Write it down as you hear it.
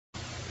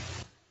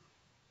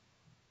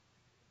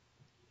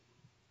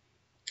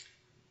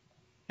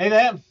Hey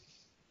there.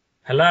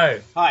 Hello.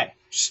 Hi.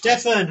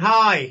 Stefan,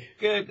 hi.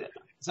 Good.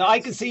 So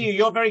I can see you.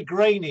 You're very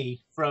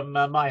grainy from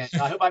my end.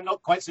 I hope I'm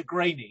not quite so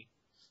grainy.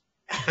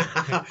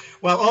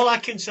 Well, all I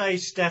can say,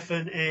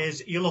 Stefan,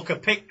 is you look a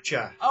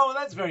picture. Oh,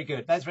 that's very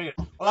good. That's very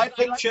good. Well, I'd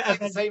like to say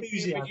the same for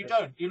you, but you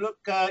don't. You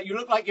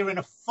look like you're in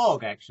a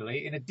fog,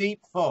 actually, in a deep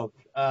fog,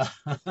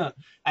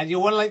 and you're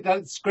one of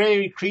those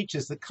scary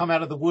creatures that come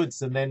out of the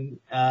woods and then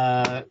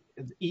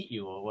eat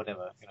you or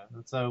whatever.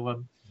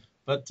 So,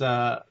 but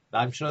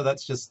I'm sure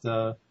that's just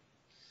this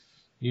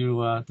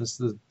is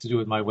to do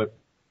with my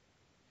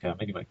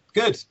webcam. Anyway,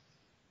 good.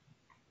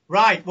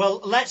 Right.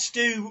 Well, let's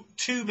do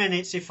 2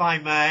 minutes, if I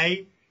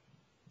may.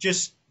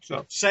 Just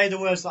say the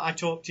words that I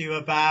talked to you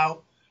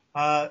about.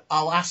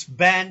 I'll ask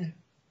Ben,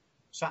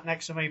 sat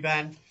next to me,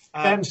 Ben,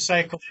 to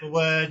say a couple of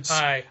words.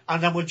 Hi.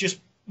 And then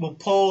we'll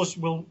pause.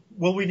 Will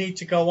we need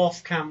to go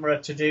off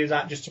camera to do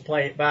that, just to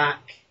play it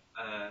back?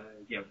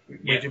 Yeah.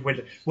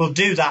 We'll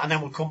do that, and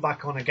then we'll come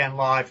back on again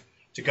live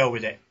to go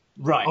with it.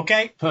 Right.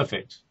 Okay.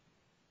 Perfect.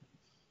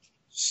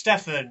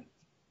 Stefan,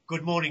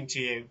 good morning to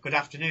you. Good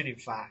afternoon, in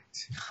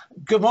fact.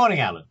 Good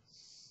morning, Alan.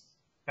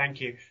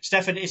 Thank you.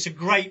 Stefan, it's a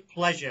great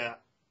pleasure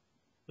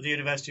for the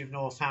University of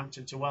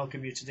Northampton to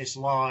welcome you to this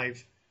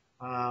live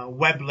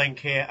web link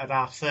here at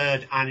our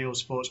 3rd annual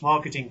Sports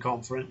Marketing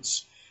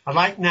Conference. I'd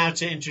like now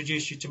to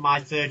introduce you to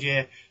my 3rd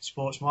year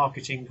Sports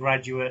Marketing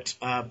graduate,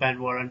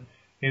 Ben Warren,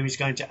 who is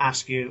going to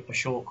ask you a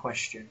short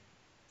question.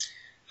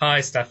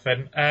 Hi,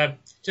 Stefan.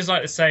 Just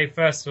like to say,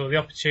 first of all, the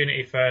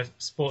opportunity for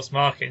sports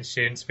marketing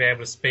students to be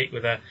able to speak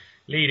with a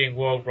leading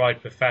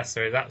worldwide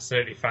professor is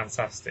absolutely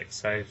fantastic.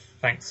 So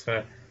thanks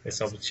for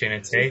this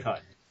opportunity.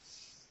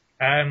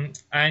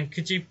 And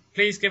could you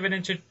please give an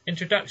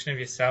introduction of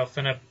yourself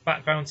and a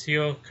background to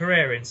your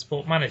career in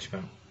sport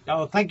management?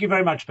 Oh, thank you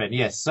very much, Ben.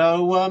 Yes.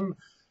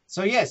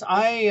 So yes,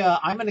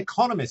 I'm an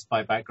economist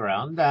by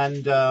background,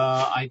 and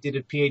I did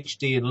a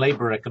PhD in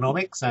labor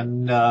economics.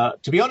 And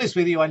to be honest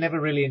with you, I never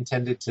really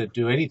intended to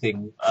do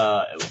anything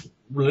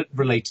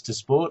related to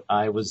sport.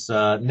 I was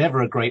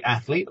never a great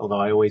athlete, although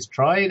I always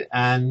tried,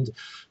 and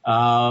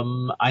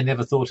I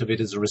never thought of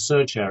it as a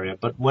research area.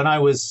 But when I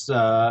was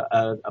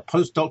a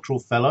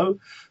postdoctoral fellow,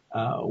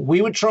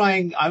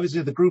 I was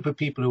with a group of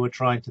people who were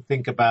trying to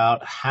think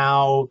about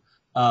how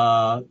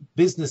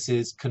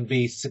businesses can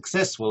be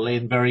successful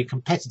in very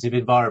competitive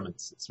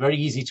environments. It's very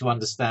easy to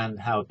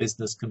understand how a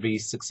business can be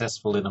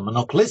successful in a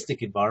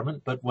monopolistic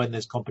environment, but when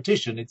there's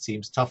competition, it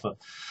seems tougher.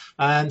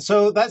 And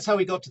so that's how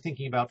we got to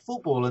thinking about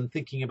football and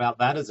thinking about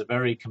that as a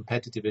very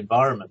competitive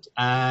environment.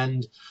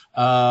 And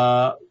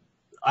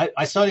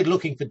I started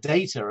looking for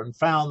data and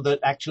found that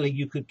actually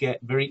you could get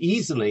very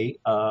easily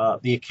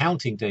the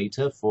accounting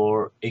data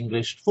for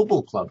English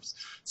football clubs.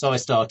 So I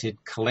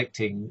started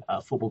collecting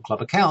football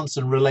club accounts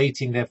and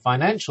relating their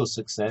financial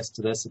success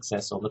to their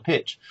success on the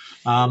pitch.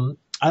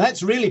 And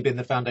that's really been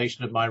the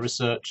foundation of my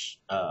research.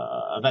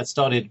 That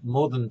started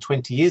more than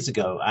 20 years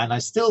ago, and I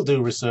still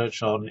do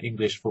research on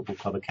English football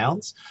club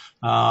accounts.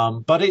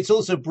 But it's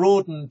also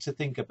broadened to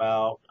think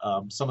about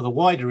some of the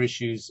wider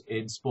issues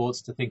in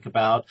sports, to think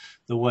about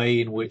the way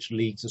in which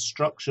leagues are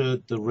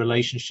structured, the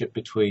relationship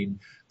between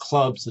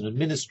clubs and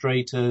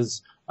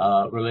administrators,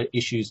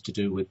 issues to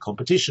do with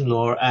competition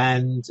law,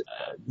 and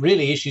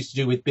really issues to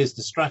do with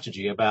business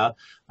strategy about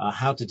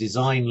how to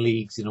design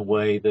leagues in a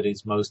way that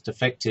is most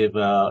effective,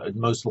 and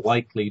most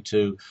likely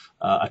to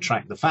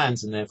attract the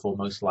fans, and therefore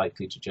most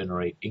likely to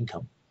generate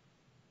income.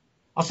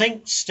 I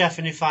think,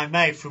 Stefan, if I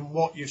may, from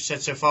what you've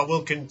said so far,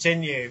 we'll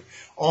continue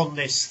on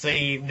this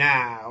theme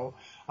now.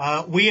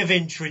 We have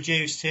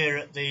introduced here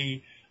at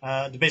the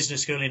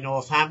Business School in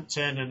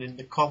Northampton and in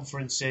the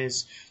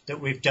conferences that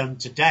we've done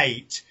to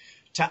date,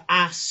 to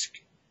ask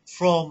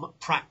from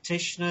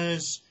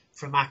practitioners,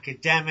 from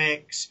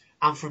academics,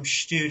 and from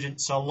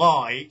students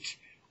alike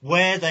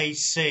where they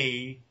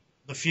see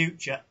the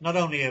future, not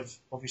only of,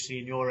 obviously,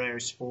 in your area,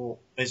 sport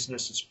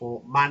business and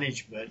sport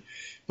management,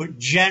 but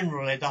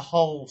generally the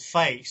whole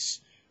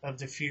face of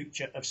the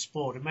future of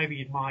sport. And maybe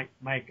you might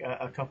make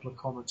a couple of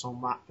comments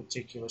on that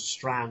particular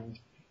strand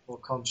or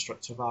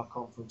construct of our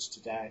conference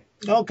today.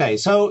 Okay,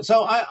 so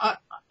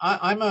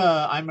I'm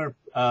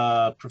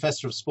a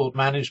professor of sport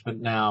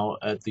management now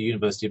at the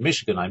University of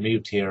Michigan. I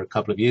moved here a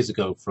couple of years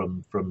ago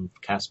from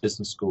Cass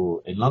Business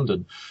School in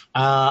London,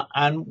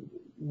 and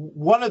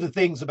one of the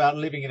things about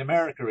living in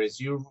America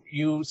is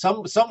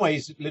some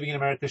ways living in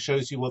America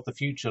shows you what the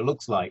future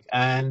looks like,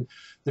 and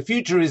the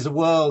future is a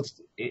world,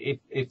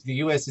 if the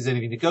US is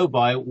anything to go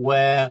by,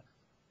 where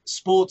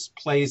sports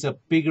plays a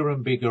bigger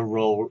and bigger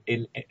role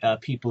in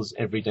people's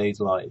everyday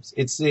lives.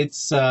 It's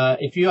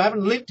if you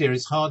haven't lived here,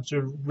 it's hard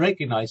to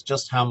recognize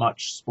just how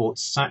much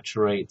sports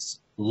saturates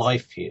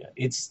life here.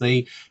 It's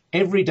the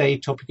everyday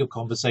topic of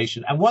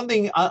conversation. And one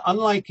thing,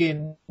 unlike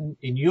in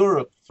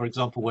Europe, for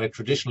example, where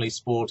traditionally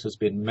sport has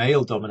been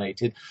male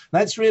dominated,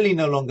 that's really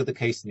no longer the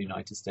case in the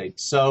United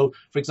States. So,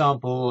 for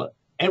example,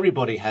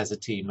 everybody has a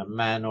team, a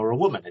man or a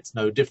woman. It's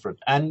no different.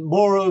 And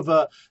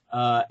moreover,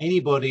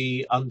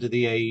 anybody under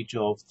the age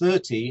of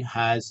 30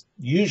 has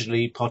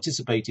usually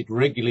participated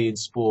regularly in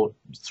sport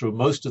through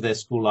most of their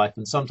school life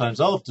and sometimes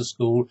after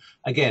school,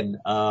 again,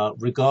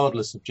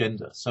 regardless of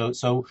gender.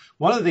 So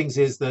one of the things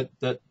is that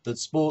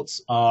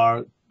sports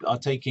are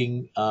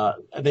taking,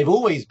 they've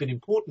always been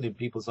important in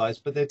people's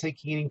lives, but they're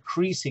taking an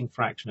increasing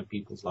fraction of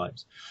people's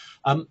lives.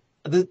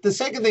 The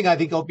second thing I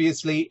think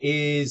obviously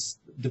is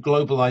the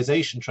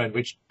globalization trend,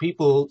 which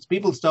people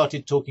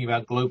started talking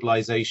about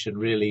globalization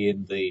really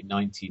in the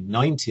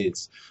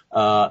 1990s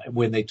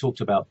when they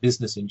talked about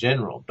business in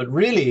general. But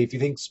really, if you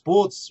think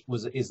sports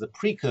is the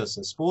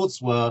precursor,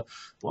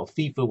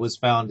 FIFA was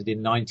founded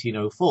in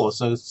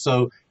 1904.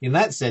 So in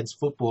that sense,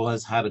 football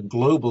has had a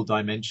global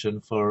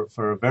dimension for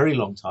a very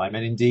long time.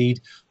 And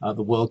indeed,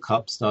 the World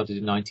Cup started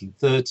in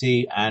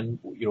 1930, and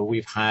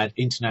we've had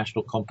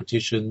international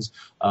competitions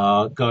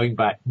going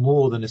back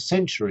more than a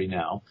century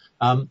now.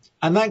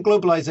 And that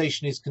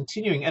globalization is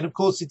continuing. And of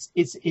course,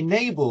 it's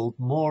enabled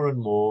more and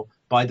more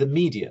by the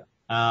media.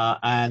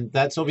 And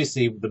that's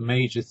obviously the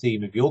major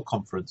theme of your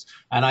conference.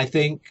 And I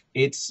think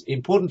it's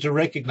important to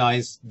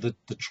recognize the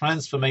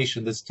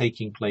transformation that's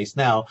taking place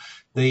now.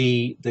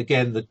 The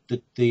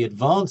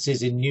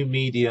advances in new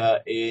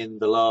media in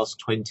the last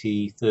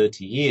 20,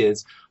 30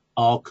 years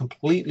are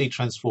completely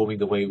transforming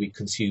the way we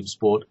consume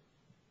sport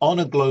on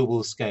a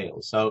global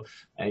scale. So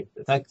I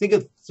think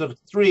of sort of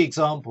three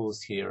examples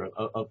here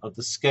of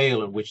the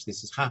scale at which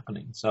this is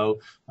happening. So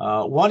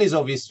one is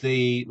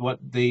obviously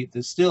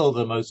still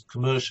the most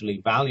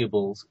commercially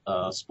valuable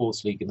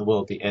sports league in the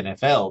world, the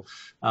NFL.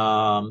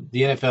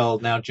 The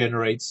NFL now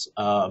generates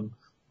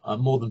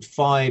more than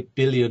 $5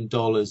 billion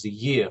a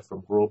year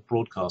from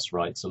broadcast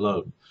rights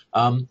alone.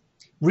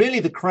 Really,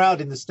 the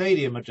crowd in the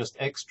stadium are just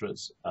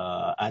extras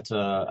at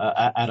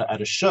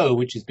a show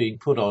which is being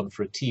put on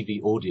for a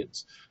TV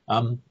audience.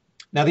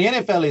 Now, the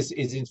NFL is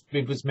in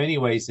many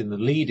ways in the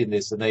lead in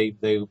this, and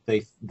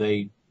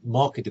they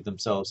marketed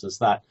themselves as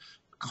that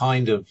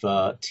kind of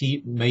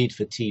made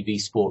for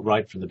TV sport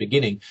right from the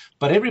beginning.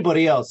 But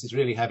everybody else is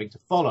really having to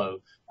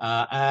follow.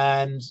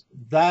 And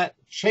that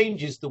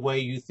changes the way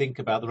you think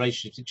about the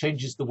relationships. It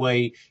changes the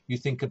way you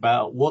think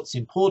about what's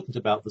important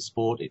about the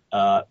sport,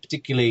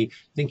 particularly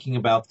thinking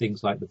about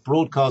things like the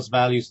broadcast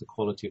values, the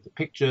quality of the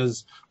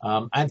pictures,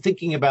 and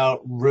thinking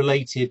about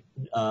related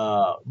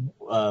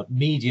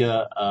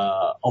media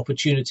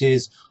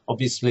opportunities.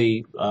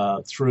 Obviously,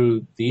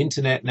 through the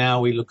internet now,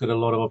 we look at a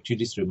lot of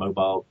opportunities through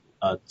mobile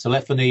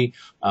telephony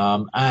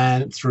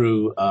and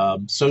through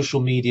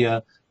social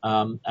media.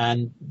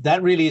 And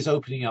that really is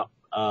opening up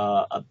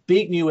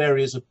big new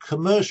areas of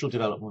commercial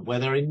development where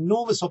there are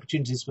enormous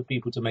opportunities for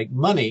people to make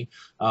money,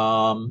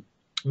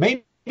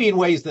 maybe in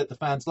ways that the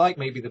fans like,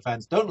 maybe the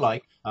fans don't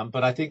like,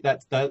 but I think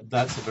that's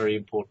a very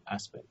important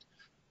aspect.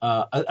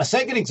 A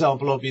second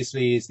example,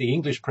 obviously, is the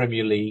English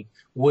Premier League,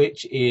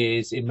 which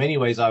is in many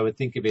ways I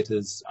think of it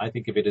as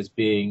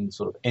being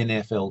sort of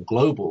NFL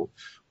global,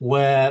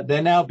 where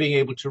they're now being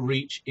able to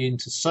reach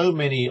into so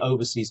many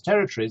overseas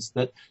territories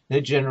that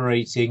they're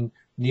generating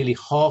nearly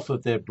half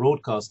of their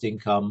broadcast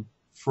income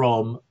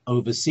from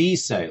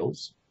overseas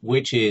sales,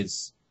 which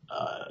is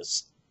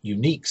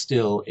unique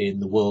still in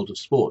the world of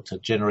sport to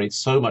generate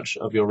so much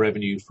of your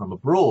revenue from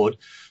abroad,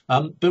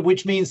 but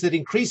which means that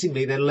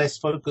increasingly they're less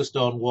focused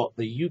on what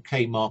the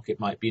UK market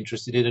might be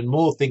interested in and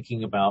more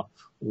thinking about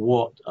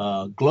what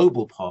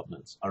global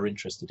partners are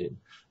interested in.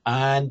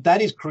 And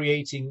that is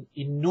creating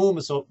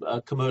enormous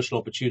commercial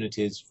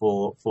opportunities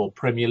for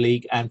Premier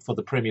League and for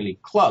the Premier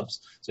League clubs.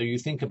 So you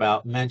think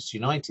about Manchester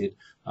United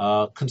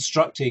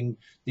constructing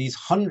these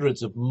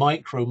hundreds of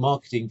micro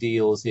marketing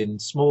deals in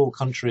small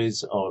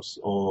countries or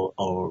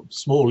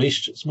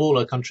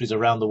smaller countries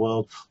around the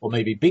world, or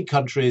maybe big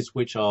countries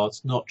which are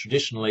not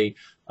traditionally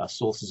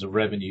sources of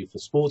revenue for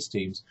sports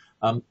teams.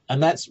 And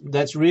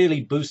that's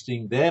really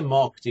boosting their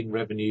marketing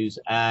revenues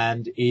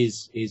and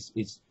is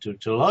to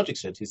a large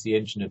extent is the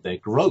engine of their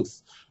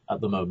growth at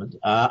the moment.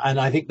 And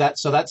I think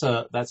that's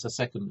a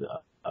second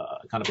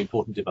kind of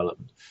important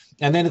development.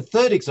 And then a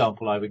third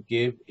example I would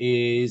give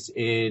is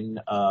in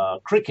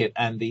cricket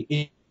and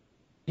the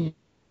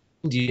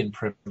Indian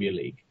Premier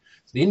League.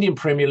 So the Indian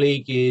Premier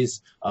League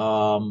is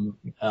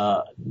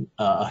a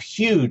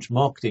huge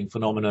marketing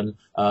phenomenon.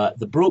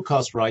 The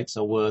broadcast rights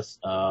are worth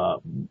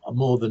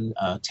more than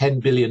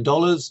 $10 billion,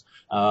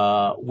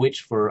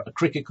 which for a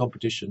cricket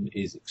competition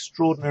is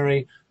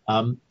extraordinary.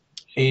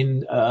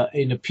 In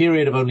a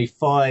period of only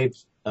 5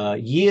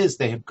 years,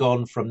 they have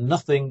gone from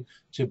nothing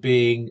to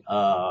being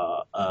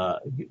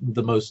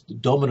the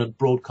most dominant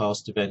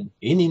broadcast event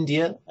in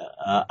India,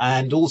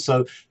 and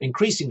also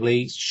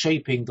increasingly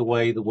shaping the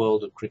way the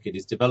world of cricket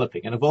is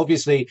developing, and of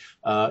obviously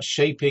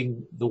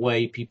shaping the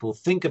way people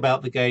think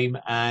about the game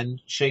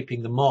and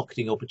shaping the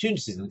marketing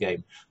opportunities in the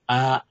game.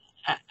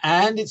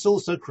 and it's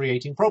also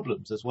creating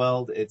problems as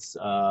well. It's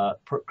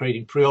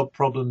creating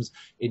problems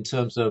in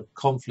terms of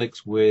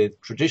conflicts with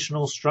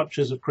traditional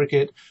structures of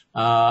cricket,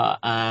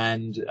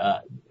 and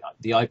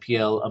the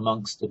IPL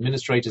amongst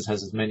administrators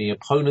has as many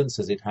opponents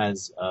as it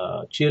has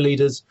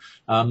cheerleaders,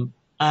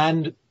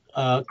 and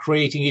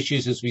creating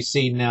issues as we've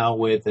seen now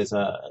with there's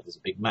a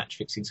big match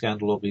fixing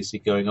scandal obviously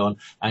going on,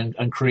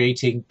 and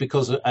creating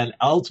and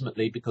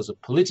ultimately because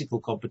of political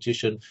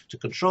competition to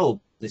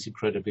control this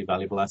incredibly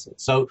valuable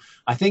asset. So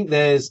I think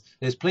there's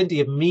plenty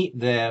of meat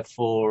there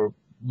for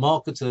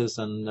marketers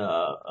and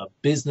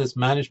business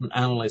management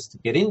analysts to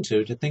get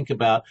into, to think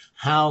about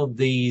how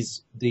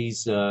these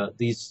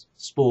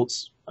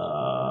sports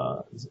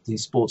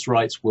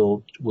rights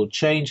will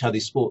change, how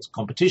these sports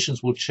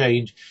competitions will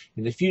change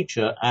in the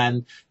future,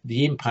 and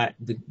the impact,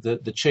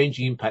 the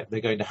changing impact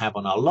they're going to have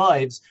on our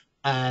lives,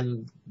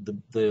 and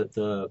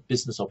the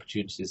business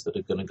opportunities that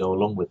are going to go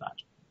along with that.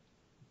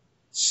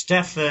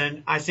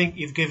 Stefan, I think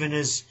you've given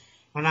us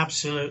an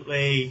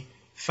absolutely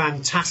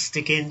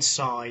fantastic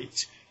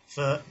insight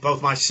for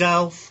both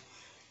myself,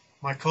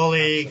 my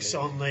colleagues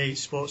on the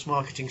sports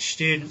marketing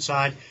student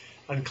side,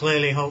 and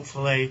clearly,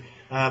 hopefully,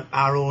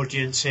 our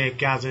audience here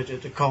gathered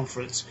at the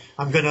conference.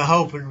 I'm going to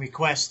hope and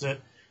request that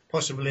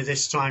possibly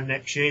this time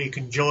next year you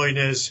can join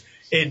us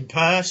in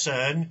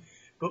person.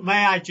 But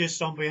may I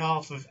just, on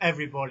behalf of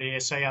everybody here,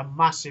 say a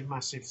massive,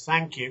 massive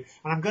thank you.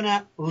 And I'm going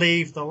to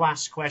leave the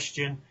last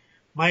question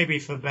maybe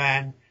for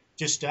Ben,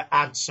 just to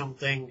add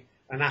something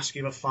and ask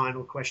you a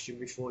final question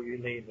before you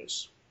leave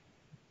us.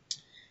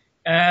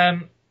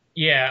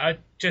 Yeah,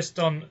 based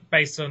on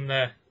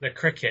the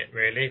cricket,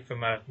 really,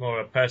 from a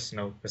more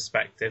personal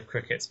perspective.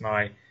 Cricket's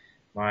my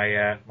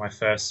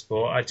first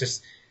sport.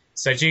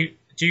 So do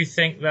you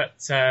think that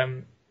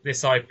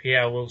this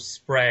IPL will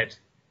spread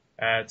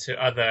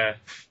to other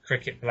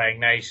cricket playing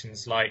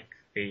nations, like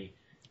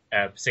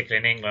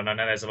particularly in England? I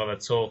know there's a lot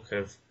of talk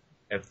of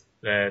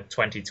the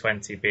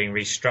 2020 being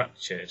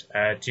restructured.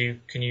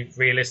 Can you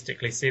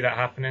realistically see that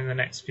happen in the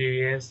next few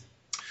years?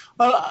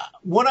 Well,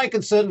 what I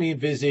can certainly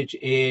envisage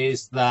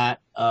is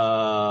that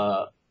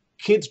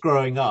kids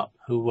growing up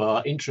who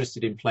are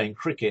interested in playing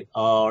cricket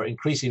are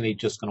increasingly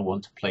just going to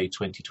want to play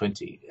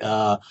 2020.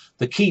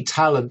 The key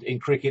talent in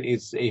cricket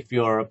is, if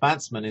you're a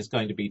batsman, is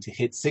going to be to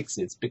hit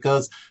sixes,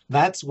 because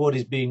that's what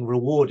is being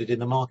rewarded in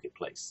the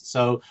marketplace.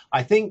 So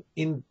I think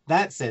in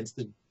that sense,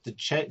 the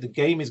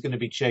game is going to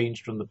be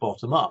changed from the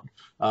bottom up.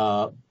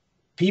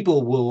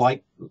 People will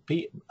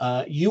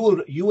you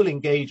will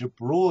engage a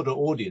broader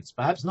audience,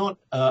 perhaps not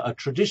a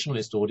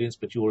traditionalist audience,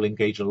 but you will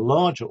engage a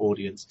larger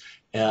audience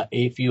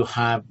if you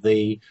have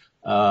the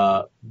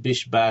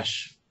bish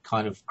bash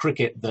kind of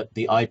cricket that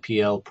the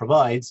IPL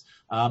provides,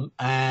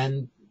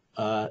 and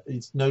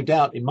it's no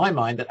doubt in my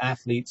mind that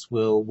athletes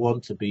will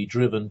want to be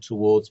driven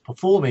towards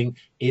performing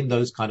in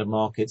those kind of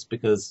markets,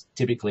 because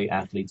typically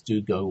athletes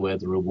do go where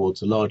the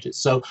rewards are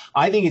largest. So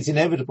I think it's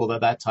inevitable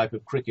that type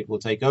of cricket will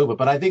take over.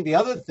 But I think the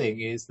other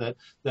thing is that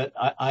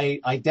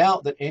I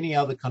doubt that any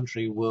other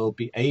country will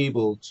be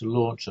able to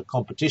launch a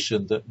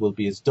competition that will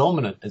be as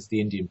dominant as the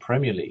Indian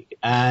Premier League.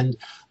 And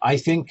I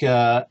think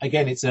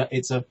again, it's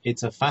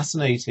a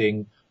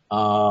fascinating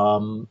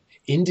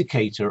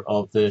indicator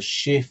of the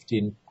shift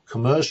in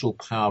commercial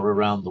power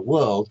around the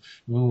world.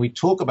 When we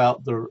talk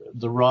about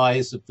the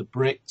rise of the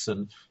BRICS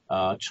and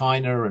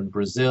China and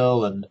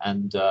Brazil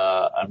and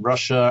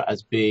Russia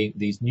as being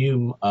these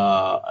new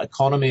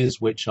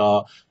economies which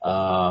are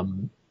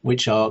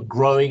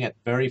growing at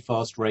very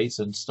fast rates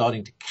and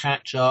starting to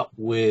catch up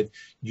with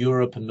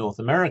Europe and North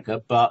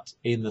America, but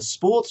in the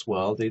sports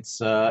world,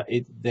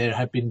 there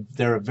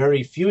are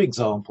very few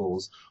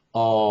examples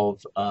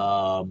of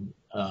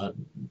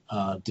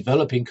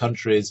developing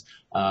countries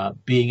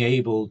being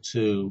able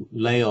to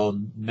lay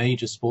on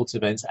major sports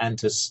events and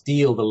to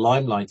steal the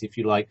limelight, if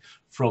you like,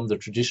 from the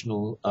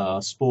traditional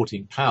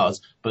sporting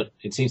powers. But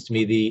it seems to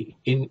me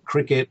in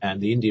cricket and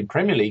the Indian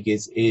Premier League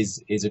is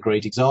a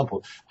great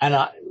example.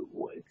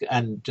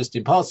 And just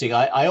in passing,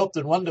 I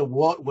often wonder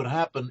what would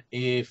happen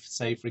if,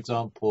 say, for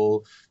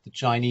example, the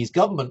Chinese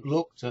government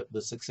looked at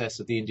the success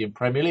of the Indian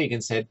Premier League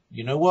and said,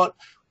 you know what,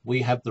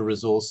 we have the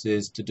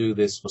resources to do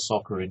this for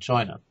soccer in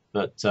China.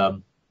 But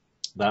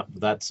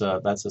that's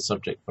a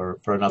subject for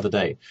another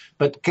day.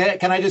 But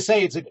can I just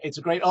say it's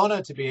a great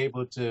honor to be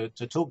able to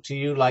talk to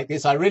you like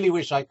this. I really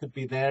wish I could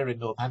be there in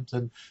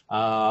Northampton.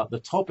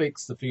 The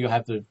topics that you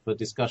have for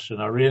discussion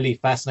are really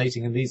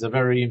fascinating, and these are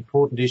very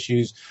important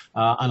issues.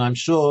 And I'm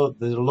sure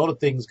there's a lot of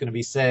things going to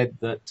be said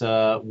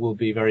that will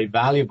be very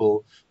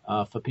valuable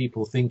for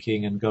people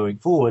thinking and going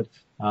forward.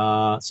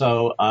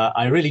 So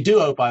I really do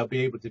hope I'll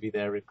be able to be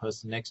there in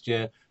person next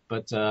year.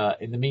 But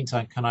in the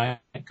meantime, can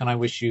I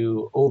wish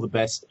you all the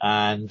best,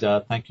 and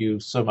thank you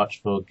so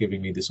much for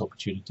giving me this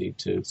opportunity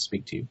to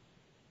speak to you.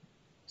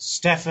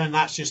 Stefan,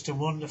 that's just a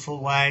wonderful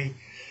way.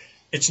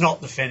 It's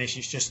not the finish,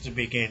 it's just the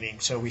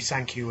beginning. So we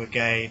thank you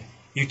again.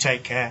 You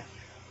take care.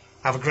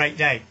 Have a great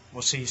day.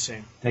 We'll see you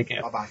soon. Take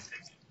care. Bye-bye.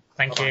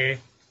 Thank you.